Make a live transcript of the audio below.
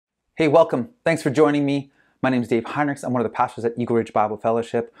Hey, welcome. Thanks for joining me. My name is Dave Heinrichs. I'm one of the pastors at Eagle Ridge Bible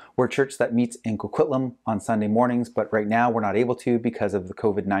Fellowship. We're a church that meets in Coquitlam on Sunday mornings, but right now we're not able to because of the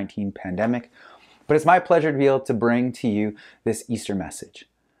COVID-19 pandemic. But it's my pleasure to be able to bring to you this Easter message.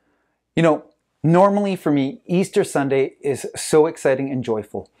 You know, normally for me, Easter Sunday is so exciting and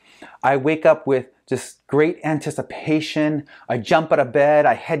joyful. I wake up with just great anticipation. I jump out of bed.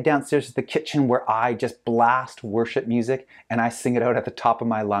 I head downstairs to the kitchen where I just blast worship music and I sing it out at the top of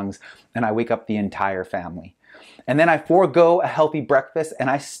my lungs, and I wake up the entire family. And then I forego a healthy breakfast and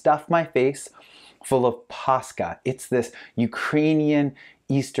I stuff my face full of paska. It's this Ukrainian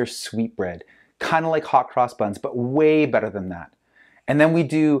Easter sweetbread, kind of like hot cross buns, but way better than that. And then we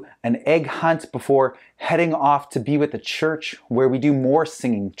do an egg hunt before heading off to be with the church, where we do more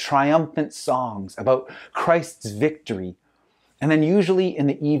singing, triumphant songs about Christ's victory. And then usually in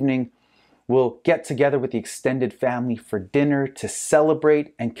the evening, we'll get together with the extended family for dinner to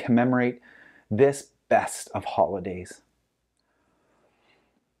celebrate and commemorate this best of holidays.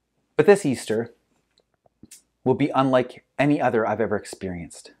 But this Easter will be unlike any other I've ever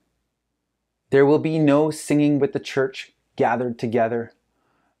experienced. There will be no singing with the church gathered together,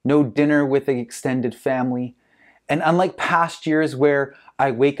 no dinner with the extended family, and unlike past years where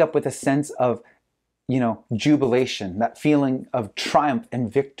I wake up with a sense of, jubilation, that feeling of triumph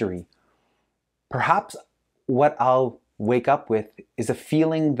and victory, perhaps what I'll wake up with is a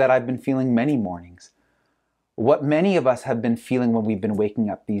feeling that I've been feeling many mornings, what many of us have been feeling when we've been waking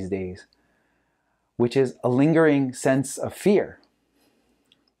up these days, which is a lingering sense of fear,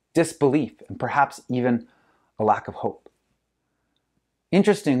 disbelief, and perhaps even a lack of hope.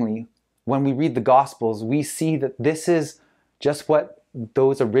 Interestingly, when we read the Gospels, we see that this is just what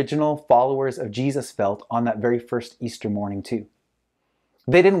those original followers of Jesus felt on that very first Easter morning too.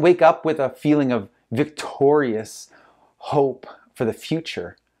 They didn't wake up with a feeling of victorious hope for the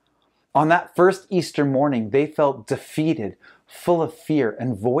future. On that first Easter morning, they felt defeated, full of fear,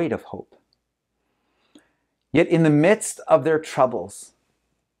 and void of hope. Yet in the midst of their troubles,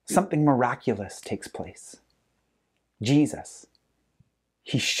 something miraculous takes place. Jesus,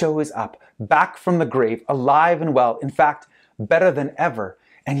 he shows up back from the grave, alive and well, in fact, better than ever,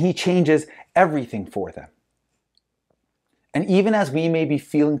 and he changes everything for them. And even as we may be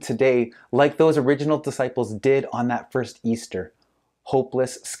feeling today, like those original disciples did on that first Easter,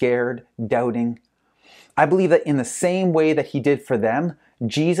 hopeless, scared, doubting, I believe that in the same way that he did for them,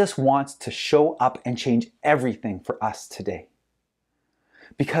 Jesus wants to show up and change everything for us today.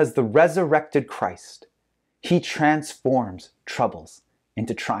 Because the resurrected Christ, he transforms troubles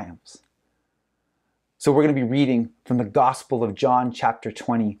into triumphs. So we're going to be reading from the Gospel of John chapter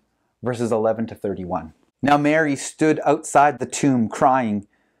 20, verses 11 to 31. Now Mary stood outside the tomb crying.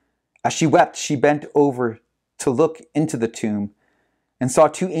 As she wept, she bent over to look into the tomb and saw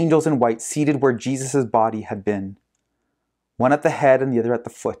two angels in white seated where Jesus' body had been, one at the head and the other at the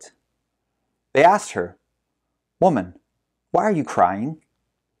foot. They asked her, "Woman, why are you crying?"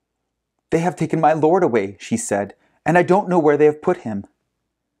 "They have taken my Lord away," she said, "and I don't know where they have put him."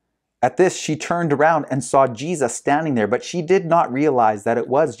 At this, she turned around and saw Jesus standing there, but she did not realize that it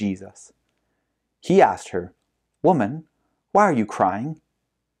was Jesus. He asked her, "Woman, why are you crying?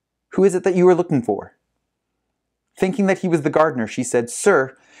 Who is it that you are looking for?" Thinking that he was the gardener, she said,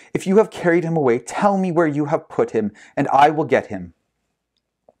 "Sir, if you have carried him away, tell me where you have put him, and I will get him."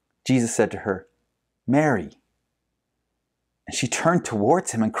 Jesus said to her, "Mary." And she turned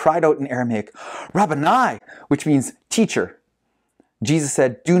towards him and cried out in Aramaic, "Rabboni," which means teacher. Jesus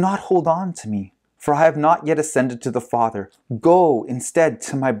said, "Do not hold on to me, for I have not yet ascended to the Father. Go instead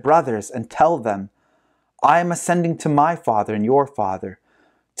to my brothers and tell them, I am ascending to my Father and your Father,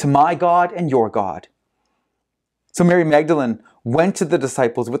 to my God and your God." So Mary Magdalene went to the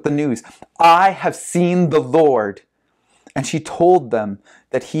disciples with the news, "I have seen the Lord." And she told them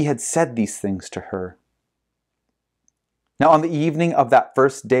that he had said these things to her. Now on the evening of that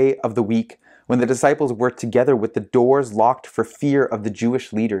first day of the week, when the disciples were together with the doors locked for fear of the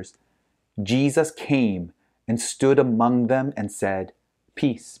Jewish leaders, Jesus came and stood among them and said,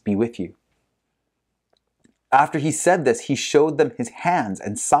 "Peace be with you." After he said this, he showed them his hands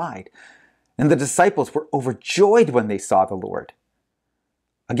and side, and the disciples were overjoyed when they saw the Lord.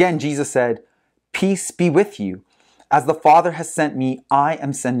 Again, Jesus said, "Peace be with you. As the Father has sent me, I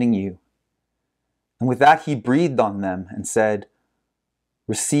am sending you." And with that, he breathed on them and said,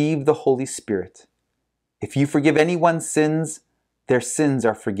 "Receive the Holy Spirit. If you forgive anyone's sins, their sins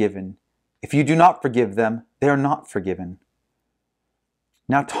are forgiven. If you do not forgive them, they are not forgiven."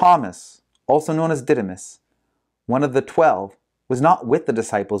 Now Thomas, also known as Didymus, one of the 12, was not with the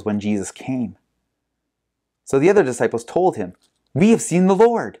disciples when Jesus came. So the other disciples told him, "We have seen the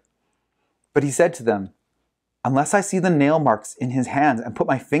Lord." But he said to them, "Unless I see the nail marks in his hands and put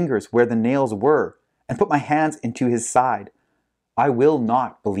my fingers where the nails were and put my hands into his side, I will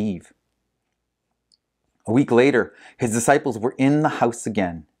not believe." A week later, his disciples were in the house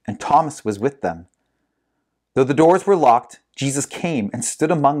again, and Thomas was with them. Though the doors were locked, Jesus came and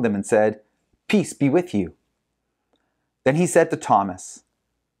stood among them and said, "Peace be with you." Then he said to Thomas,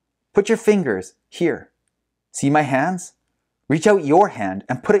 "Put your fingers here. See my hands? Reach out your hand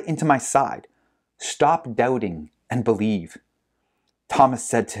and put it into my side. Stop doubting and believe." Thomas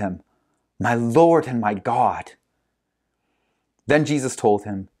said to him, "My Lord and my God." Then Jesus told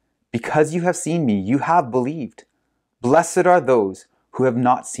him, "Because you have seen me, you have believed. Blessed are those who have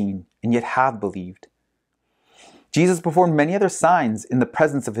not seen and yet have believed." Jesus performed many other signs in the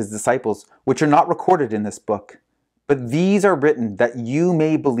presence of his disciples, which are not recorded in this book. But these are written that you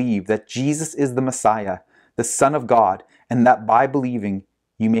may believe that Jesus is the Messiah, the Son of God, and that by believing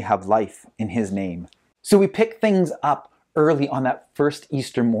you may have life in his name. So we pick things up early on that first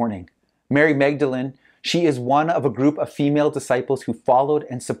Easter morning. Mary Magdalene, she is one of a group of female disciples who followed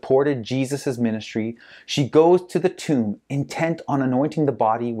and supported Jesus' ministry. She goes to the tomb intent on anointing the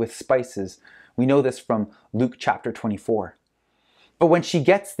body with spices. We know this from Luke chapter 24. But when she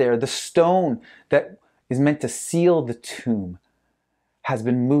gets there, the stone that is meant to seal the tomb has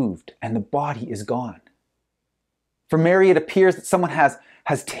been moved and the body is gone. For Mary, it appears that someone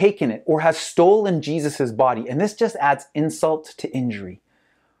has taken it or has stolen Jesus' body, and this just adds insult to injury.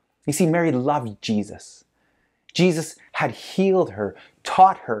 You see, Mary loved Jesus. Jesus had healed her,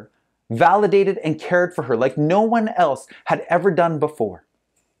 taught her, validated and cared for her like no one else had ever done before.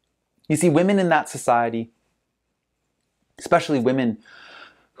 You see, women in that society, especially women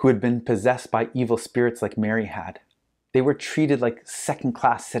who had been possessed by evil spirits like Mary had, they were treated like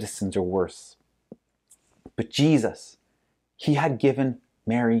second-class citizens or worse. But Jesus, he had given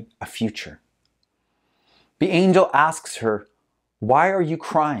Mary a future. The angel asks her, "Why are you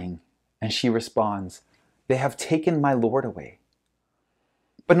crying?" And she responds, "They have taken my Lord away."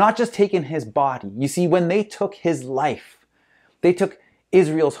 But not just taken his body. You see, when they took his life, they took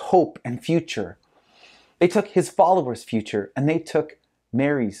Israel's hope and future. They took his followers' future, and they took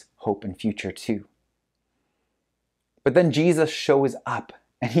Mary's hope and future too. But then Jesus shows up,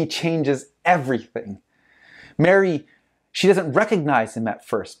 and he changes everything. Mary, she doesn't recognize him at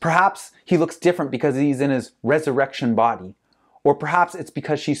first. Perhaps he looks different because he's in his resurrection body. Or perhaps it's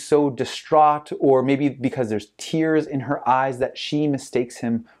because she's so distraught, or maybe because there's tears in her eyes that she mistakes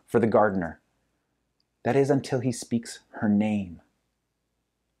him for the gardener. That is until he speaks her name.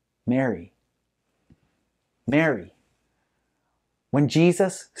 Mary. Mary. When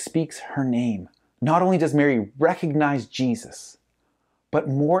Jesus speaks her name, not only does Mary recognize Jesus, but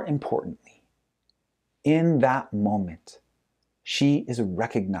more importantly, in that moment, she is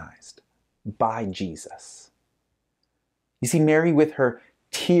recognized by Jesus. You see, Mary, with her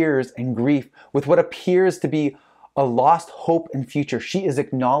tears and grief, with what appears to be a lost hope and future, she is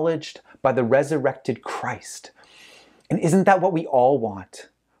acknowledged by the resurrected Christ. And isn't that what we all want?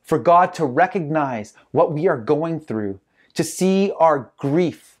 For God to recognize what we are going through, to see our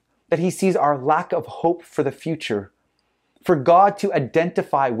grief, that he sees our lack of hope for the future. For God to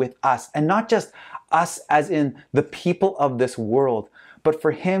identify with us, and not just us as in the people of this world, but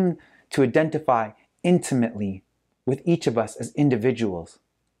for him to identify intimately with each of us as individuals.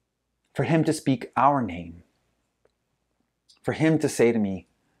 For him to speak our name. For him to say to me,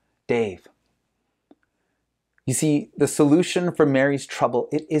 "Dave." You see, the solution for Mary's trouble,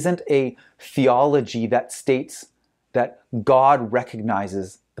 it isn't a theology that states that God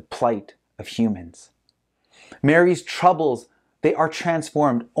recognizes the plight of humans. Mary's troubles, they are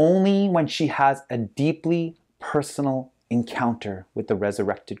transformed only when she has a deeply personal encounter with the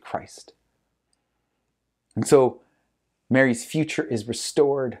resurrected Christ. And so Mary's future is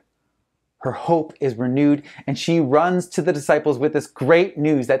restored, her hope is renewed, and she runs to the disciples with this great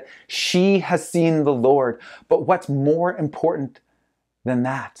news that she has seen the Lord. But what's more important than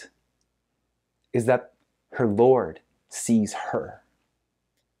that is that her Lord sees her.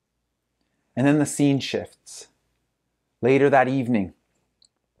 And then the scene shifts. Later that evening,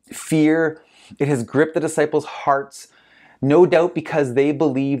 fear, it has gripped the disciples' hearts, no doubt because they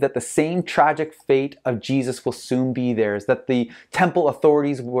believe that the same tragic fate of Jesus will soon be theirs, that the temple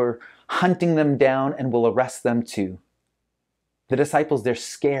authorities were hunting them down and will arrest them too. The disciples, they're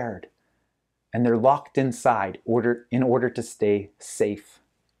scared and they're locked inside in order to stay safe.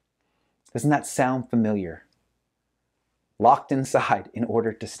 Doesn't that sound familiar? Locked inside in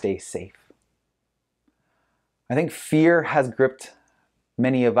order to stay safe. I think fear has gripped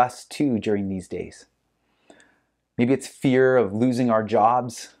many of us too during these days. Maybe it's fear of losing our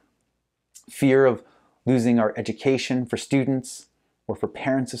jobs, fear of losing our education for students or for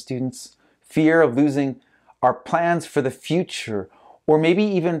parents of students, fear of losing our plans for the future, or maybe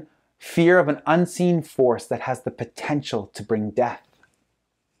even fear of an unseen force that has the potential to bring death.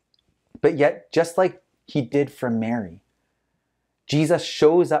 But yet, just like he did for Mary, Jesus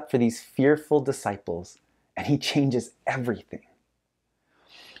shows up for these fearful disciples and he changes everything.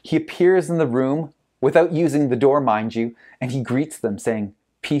 He appears in the room without using the door, mind you, and he greets them saying,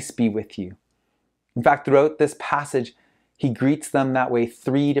 "Peace be with you." In fact, throughout this passage, he greets them that way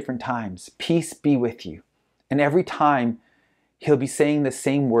 3 different times. Peace be with you. And every time he'll be saying the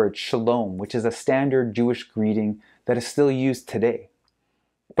same word, shalom, which is a standard Jewish greeting that is still used today.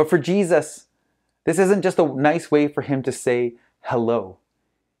 But for Jesus, this isn't just a nice way for him to say hello.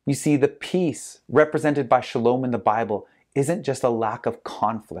 You see, the peace represented by shalom in the Bible isn't just a lack of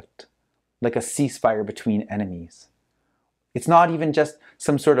conflict, like a ceasefire between enemies. It's not even just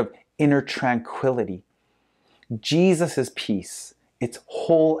some sort of inner tranquility. Jesus' peace, it's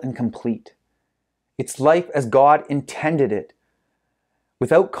whole and complete. It's life as God intended it,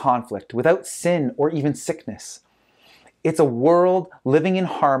 without conflict, without sin or even sickness. It's a world living in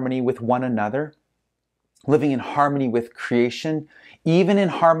harmony with one another, living in harmony with creation, even in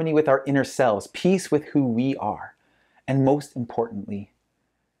harmony with our inner selves, peace with who we are. And most importantly,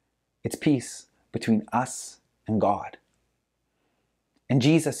 it's peace between us and God. And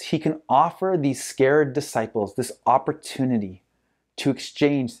Jesus, he can offer these scared disciples this opportunity to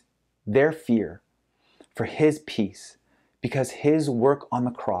exchange their fear for his peace, because his work on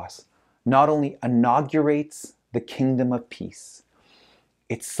the cross not only inaugurates the kingdom of peace,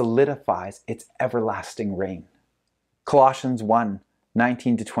 it solidifies its everlasting reign. Colossians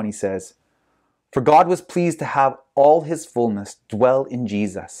 1:19-20 says, "For God was pleased to have all his fullness dwell in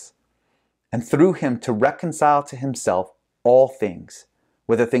Jesus, and through him to reconcile to himself all things,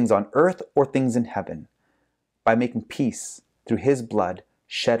 whether things on earth or things in heaven, by making peace through his blood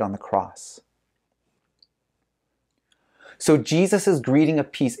shed on the cross." So Jesus' greeting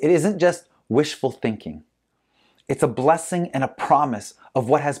of peace, it isn't just wishful thinking. It's a blessing and a promise of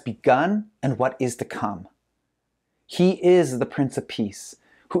what has begun and what is to come. He is the Prince of Peace,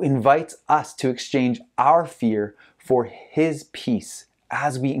 who invites us to exchange our fear for his peace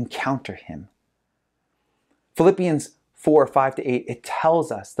as we encounter him. Philippians 4:5-8, it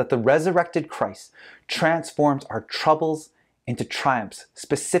tells us that the resurrected Christ transforms our troubles into triumphs,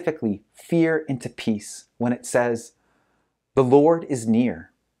 specifically fear into peace, when it says, "The Lord is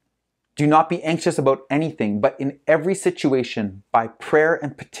near. Do not be anxious about anything, but in every situation, by prayer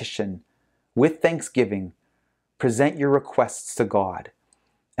and petition, with thanksgiving, present your requests to God,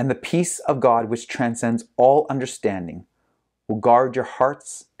 and the peace of God, which transcends all understanding, will guard your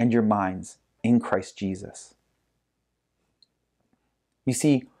hearts and your minds in Christ Jesus." You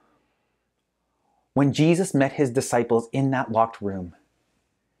see, when Jesus met his disciples in that locked room,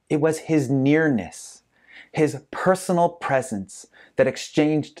 it was his nearness, his personal presence, that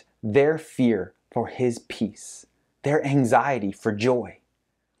exchanged their fear for his peace, their anxiety for joy.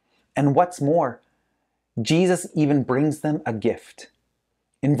 And what's more, Jesus even brings them a gift.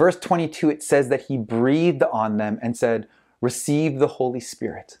 In verse 22, it says that he breathed on them and said, "Receive the Holy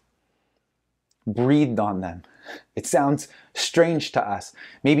Spirit." Breathed on them. It sounds strange to us,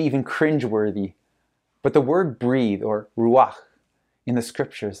 maybe even cringeworthy. But the word breathe, or ruach, in the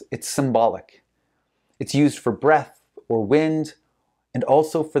scriptures, it's symbolic. It's used for breath or wind, and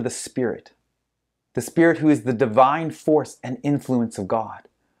also for the Spirit who is the divine force and influence of God.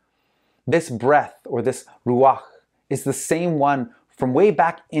 This breath, or this ruach, is the same one from way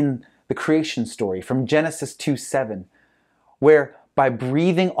back in the creation story, from Genesis 2:7, where by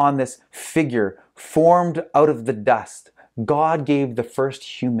breathing on this figure formed out of the dust, God gave the first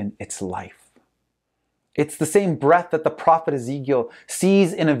human its life. It's the same breath that the prophet Ezekiel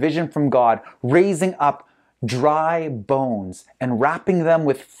sees in a vision from God, raising up dry bones and wrapping them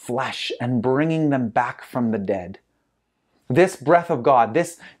with flesh and bringing them back from the dead. This breath of God,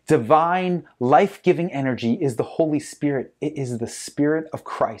 this divine life-giving energy, is the Holy Spirit. It is the Spirit of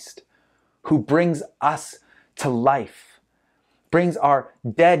Christ who brings us to life, brings our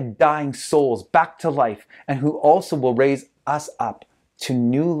dead, dying souls back to life, and who also will raise us up to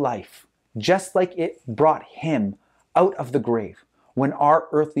new life, just like it brought him out of the grave when our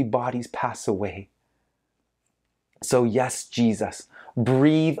earthly bodies pass away. So yes, Jesus,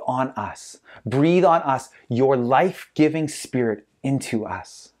 breathe on us. Breathe on us your life-giving Spirit into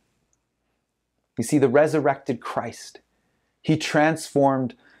us. You see, the resurrected Christ, he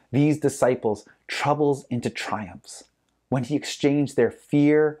transformed these disciples' troubles into triumphs when he exchanged their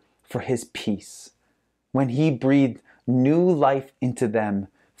fear for his peace, when he breathed new life into them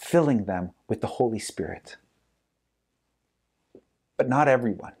filling them with the Holy Spirit. But not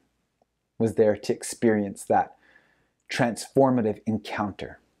everyone was there to experience that transformative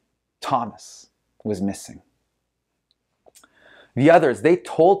encounter. Thomas was missing. The others, they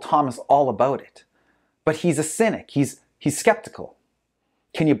told Thomas all about it, but he's a cynic. He's skeptical.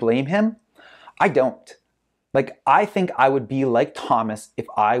 Can you blame him? I don't. I think I would be like Thomas if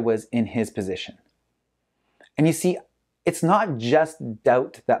I was in his position. And you see, it's not just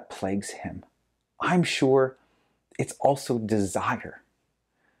doubt that plagues him. I'm sure it's also desire.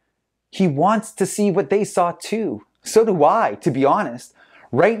 He wants to see what they saw too. So do I, to be honest.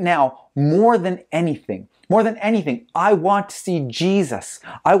 Right now, more than anything, I want to see Jesus.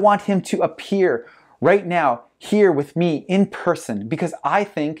 I want him to appear right now, here with me in person, because I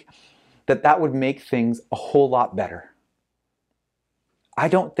think that would make things a whole lot better. I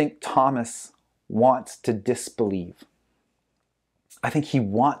don't think Thomas wants to disbelieve. I think he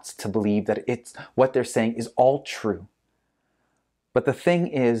wants to believe that it's what they're saying is all true. But the thing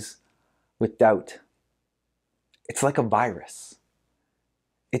is, with doubt, it's like a virus.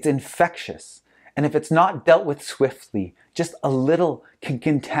 It's infectious. And if it's not dealt with swiftly, just a little can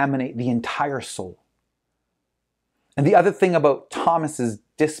contaminate the entire soul. And the other thing about Thomas's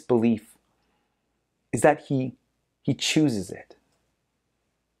disbelief is that he chooses it.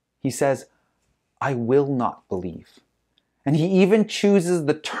 He says, I will not believe. And he even chooses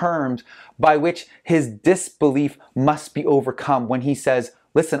the terms by which his disbelief must be overcome when he says,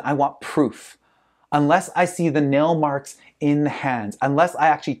 listen, I want proof. Unless I see the nail marks in the hands, unless I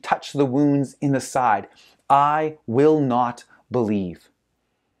actually touch the wounds in the side, I will not believe.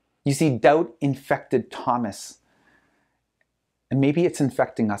 You see, doubt infected Thomas, and maybe it's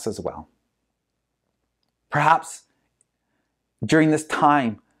infecting us as well. Perhaps during this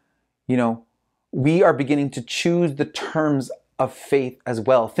time, we are beginning to choose the terms of faith as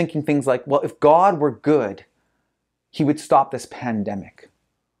well, thinking things like, well, if God were good, he would stop this pandemic.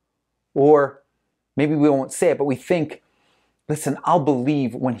 Or maybe we won't say it, but we think, listen, I'll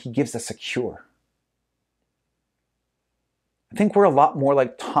believe when he gives us a cure. I think we're a lot more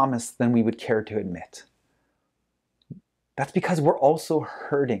like Thomas than we would care to admit. That's because we're also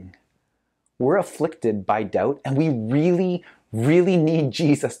hurting. We're afflicted by doubt, and we really, really need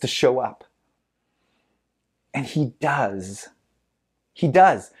Jesus to show up. And he does. He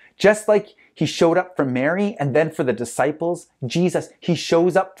does. Just like he showed up for Mary and then for the disciples, Jesus, he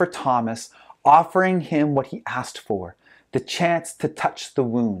shows up for Thomas, offering him what he asked for, the chance to touch the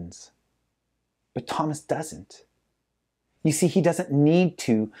wounds. But Thomas doesn't. You see, he doesn't need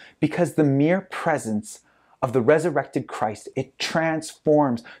to, because the mere presence of the resurrected Christ, it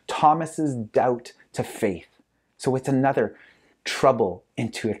transforms Thomas's doubt to faith. So it's another trouble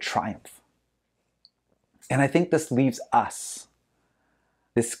into a triumph. And I think this leaves us,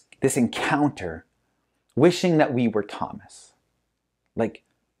 this encounter, wishing that we were Thomas,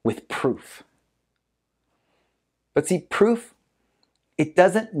 with proof. But see, proof, it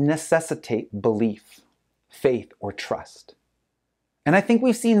doesn't necessitate belief, faith, or trust. And I think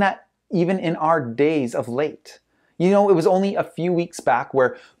we've seen that even in our days of late. It was only a few weeks back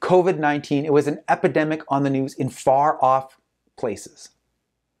where COVID-19, it was an epidemic on the news in far off places.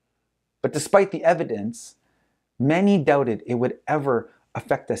 But despite the evidence, many doubted it would ever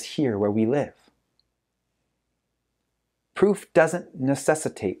affect us here where we live. Proof doesn't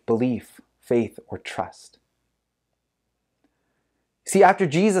necessitate belief, faith, or trust. See, after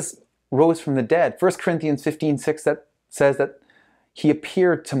Jesus rose from the dead, 1 Corinthians 15:6 that says that he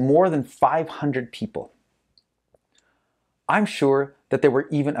appeared to more than 500 people. I'm sure that there were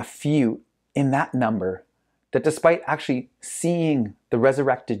even a few in that number that despite actually seeing the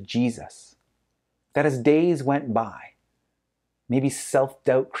resurrected Jesus, that as days went by, maybe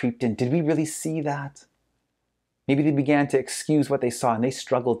self-doubt creeped in. Did we really see that? Maybe they began to excuse what they saw and they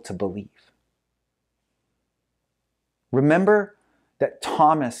struggled to believe. Remember that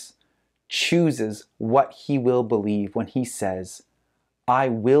Thomas chooses what he will believe when he says, I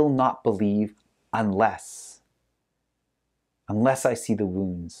will not believe unless I see the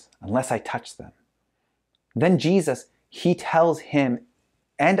wounds, unless I touch them. Then Jesus, he tells him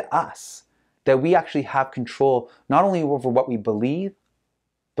and us that we actually have control not only over what we believe,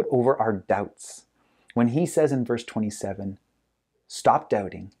 but over our doubts. When he says in verse 27, stop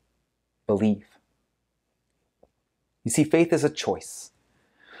doubting, believe. You see, faith is a choice.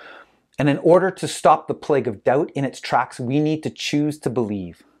 And in order to stop the plague of doubt in its tracks, we need to choose to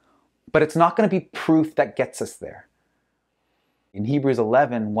believe. But it's not going to be proof that gets us there. In Hebrews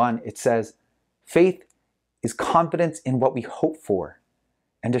 11:1, it says, faith is confidence in what we hope for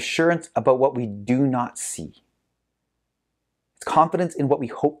and assurance about what we do not see. It's confidence in what we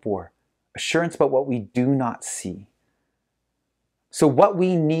hope for, assurance about what we do not see. So what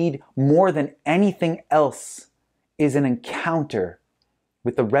we need more than anything else is an encounter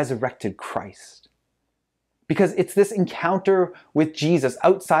with the resurrected Christ. Because it's this encounter with Jesus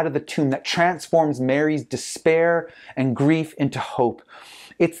outside of the tomb that transforms Mary's despair and grief into hope.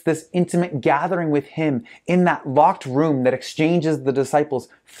 It's this intimate gathering with him in that locked room that exchanges the disciples'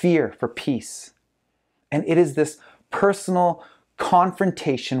 fear for peace. And it is this personal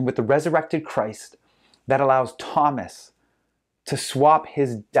confrontation with the resurrected Christ that allows Thomas to swap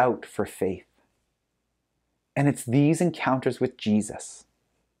his doubt for faith. And it's these encounters with Jesus.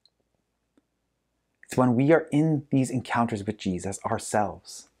 It's when we are in these encounters with Jesus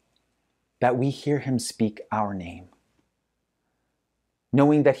ourselves that we hear him speak our name,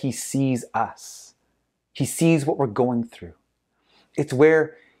 knowing that he sees us. He sees what we're going through. It's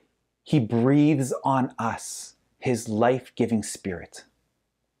where he breathes on us his life-giving spirit.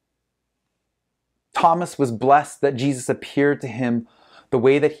 Thomas was blessed that Jesus appeared to him the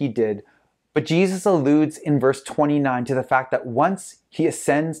way that he did, but Jesus alludes in verse 29 to the fact that once he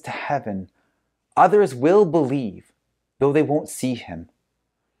ascends to heaven, others will believe, though they won't see him.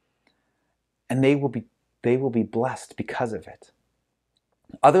 And they will be blessed because of it.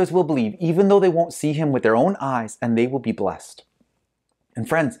 Others will believe, even though they won't see him with their own eyes, and they will be blessed. And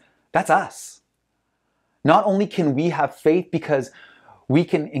friends, that's us. Not only can we have faith because we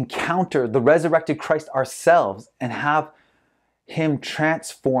can encounter the resurrected Christ ourselves and have him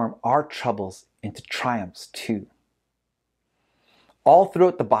transform our troubles into triumphs too. All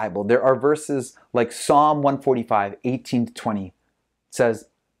throughout the Bible, there are verses like Psalm 145, 18 to 20. It says,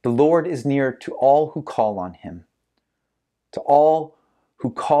 "The Lord is near to all who call on him, to all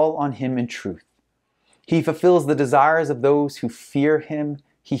who call on him in truth. He fulfills the desires of those who fear him.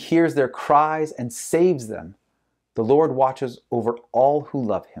 He hears their cries and saves them. The Lord watches over all who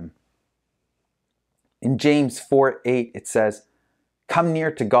love him." In James 4:8, it says, "Come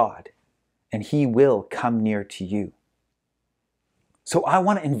near to God, and he will come near to you." So I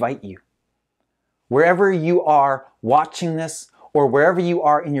want to invite you, wherever you are watching this, or wherever you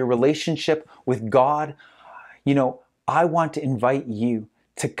are in your relationship with God, I want to invite you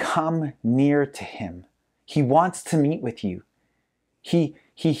to come near to him. He wants to meet with you. He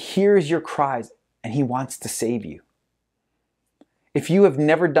hears your cries and he wants to save you. If you have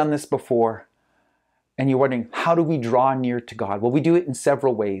never done this before and you're wondering, how do we draw near to God? Well, we do it in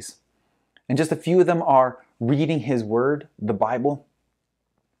several ways. And just a few of them are reading his word, the Bible.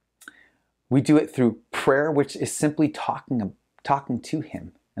 We do it through prayer, which is simply talking to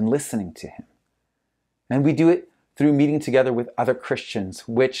him and listening to him. And we do it through meeting together with other Christians,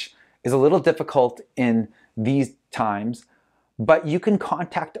 which is a little difficult in these times, but you can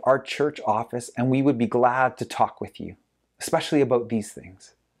contact our church office and we would be glad to talk with you, especially about these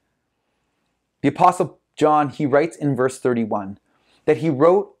things. The Apostle John, he writes in verse 31 that he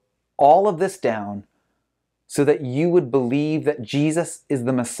wrote all of this down so that you would believe that Jesus is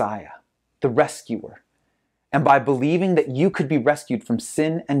the Messiah, the rescuer, and by believing that you could be rescued from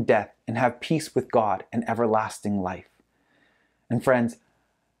sin and death and have peace with God and everlasting life. And friends,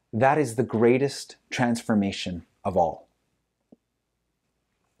 that is the greatest transformation of all.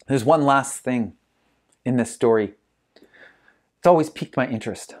 There's one last thing in this story. It's always piqued my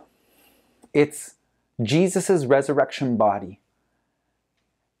interest. It's Jesus' resurrection body.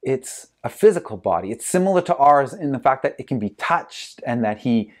 It's a physical body. It's similar to ours in the fact that it can be touched and that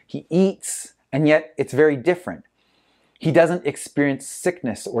he eats, and yet it's very different. He doesn't experience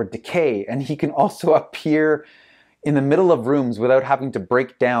sickness or decay, and he can also appear in the middle of rooms without having to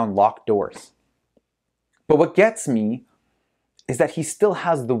break down locked doors. But what gets me is that he still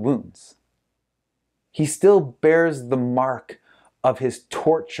has the wounds. He still bears the mark of his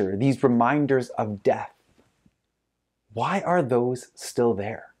torture, these reminders of death. Why are those still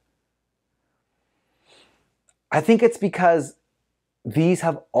there? I think it's because these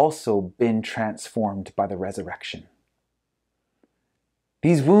have also been transformed by the resurrection.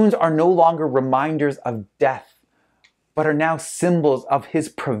 These wounds are no longer reminders of death, but are now symbols of his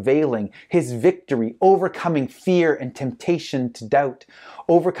prevailing, his victory, overcoming fear and temptation to doubt,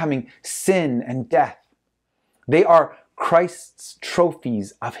 overcoming sin and death. They are Christ's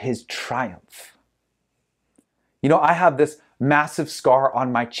trophies of his triumph. I have this massive scar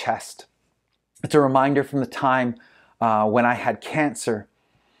on my chest. It's a reminder from the time when I had cancer.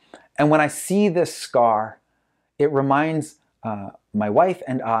 And when I see this scar, it reminds my wife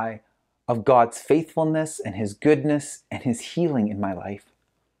and I of God's faithfulness and his goodness and his healing in my life.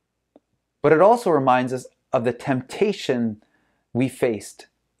 But it also reminds us of the temptation we faced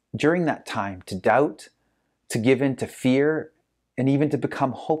during that time to doubt, to give in to fear and even to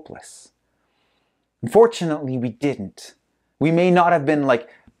become hopeless. Unfortunately, we didn't. We may not have been like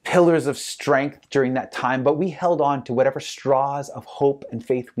pillars of strength during that time, but we held on to whatever straws of hope and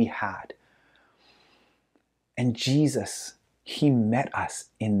faith we had. And Jesus, he met us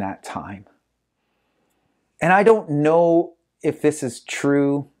in that time. And I don't know if this is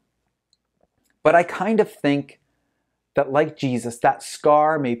true, but I kind of think that, like Jesus, that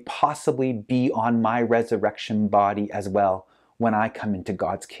scar may possibly be on my resurrection body as well when I come into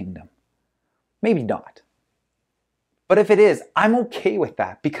God's kingdom. Maybe not. But if it is, I'm okay with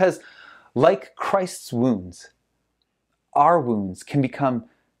that, because like Christ's wounds, our wounds can become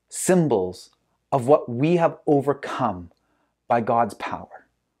symbols of what we have overcome by God's power.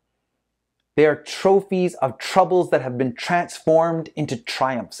 They are trophies of troubles that have been transformed into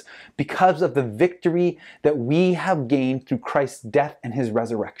triumphs because of the victory that we have gained through Christ's death and his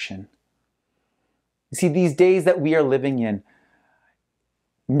resurrection. You see, these days that we are living in,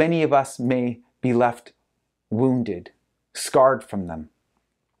 many of us may be left wounded, scarred from them.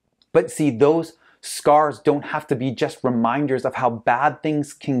 But see, those scars don't have to be just reminders of how bad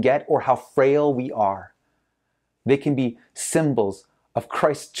things can get or how frail we are. They can be symbols of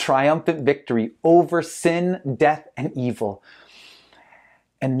Christ's triumphant victory over sin, death, and evil.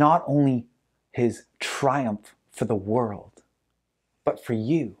 And not only his triumph for the world, but for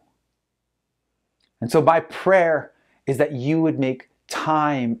you. And so my prayer is that you would make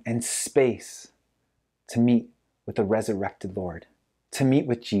time and space to meet with the resurrected Lord, to meet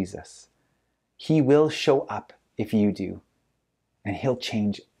with Jesus. He will show up if you do, and he'll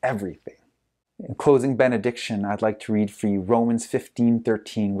change everything. In closing benediction, I'd like to read for you Romans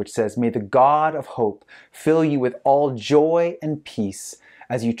 15:13, which says, "May the God of hope fill you with all joy and peace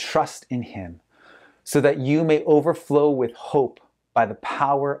as you trust in him, so that you may overflow with hope by the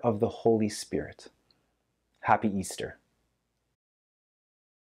power of the Holy Spirit." Happy Easter.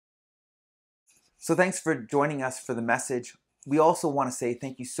 So thanks for joining us for the message. We also want to say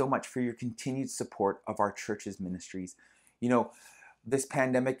thank you so much for your continued support of our church's ministries. You know, this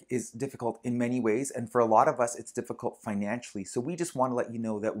pandemic is difficult in many ways, and for a lot of us, it's difficult financially. So we just want to let you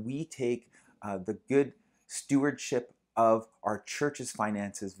know that we take the good stewardship of our church's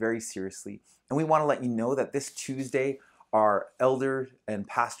finances very seriously. And we want to let you know that this Tuesday, our elder and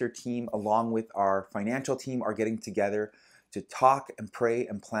pastor team, along with our financial team, are getting together to talk and pray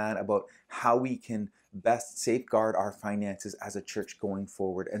and plan about how we can best safeguard our finances as a church going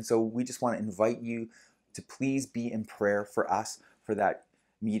forward. And so we just want to invite you to please be in prayer for us for that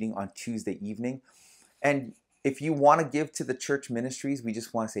meeting on Tuesday evening. And if you want to give to the church ministries, we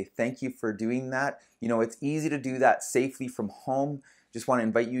just want to say thank you for doing that. You know, it's easy to do that safely from home. Just want to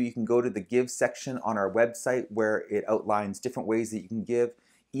invite you, you can go to the give section on our website where it outlines different ways that you can give.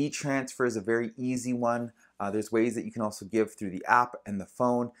 E-transfer is a very easy one. There's ways that you can also give through the app and the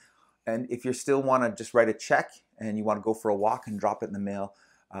phone. And if you still want to just write a check and you want to go for a walk and drop it in the mail,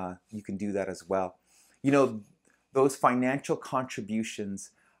 you can do that as well. You know, those financial contributions,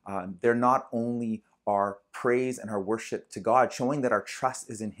 they're not only our praise and our worship to God, showing that our trust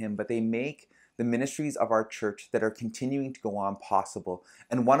is in him, but they make the ministries of our church that are continuing to go on possible.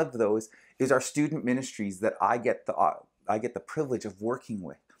 And one of those is our student ministries that I get the privilege of working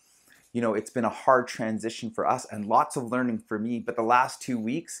with. You know, it's been a hard transition for us and lots of learning for me, but the last 2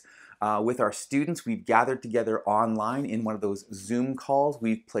 weeks with our students, we've gathered together online in one of those Zoom calls.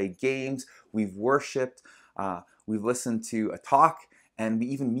 We've played games, we've worshiped, we've listened to a talk, and we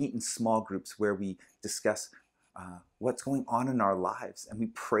even meet in small groups where we discuss what's going on in our lives, and we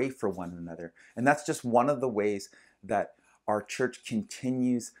pray for one another. And that's just one of the ways that our church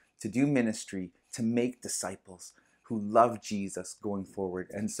continues to do ministry, to make disciples who love Jesus going forward.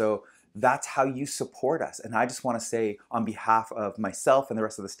 And so that's how you support us. And I just want to say on behalf of myself and the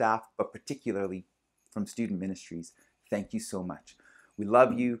rest of the staff, but particularly from student ministries, thank you so much. We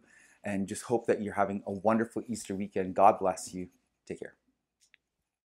love you and just hope that you're having a wonderful Easter weekend. God bless you. Take care.